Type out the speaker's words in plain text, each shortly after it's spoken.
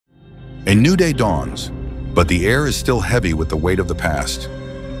A new day dawns, but the air is still heavy with the weight of the past.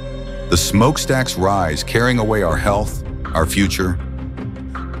 The smokestacks rise, carrying away our health, our future.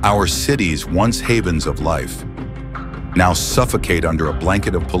 Our cities, once havens of life, now suffocate under a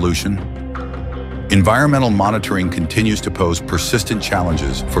blanket of pollution. Environmental monitoring continues to pose persistent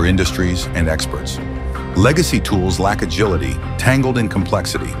challenges for industries and experts. Legacy tools lack agility, tangled in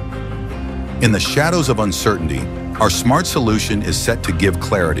complexity. In the shadows of uncertainty, our smart solution is set to give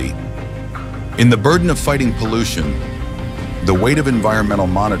clarity. In the burden of fighting pollution, the weight of environmental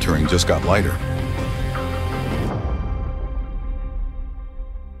monitoring just got lighter.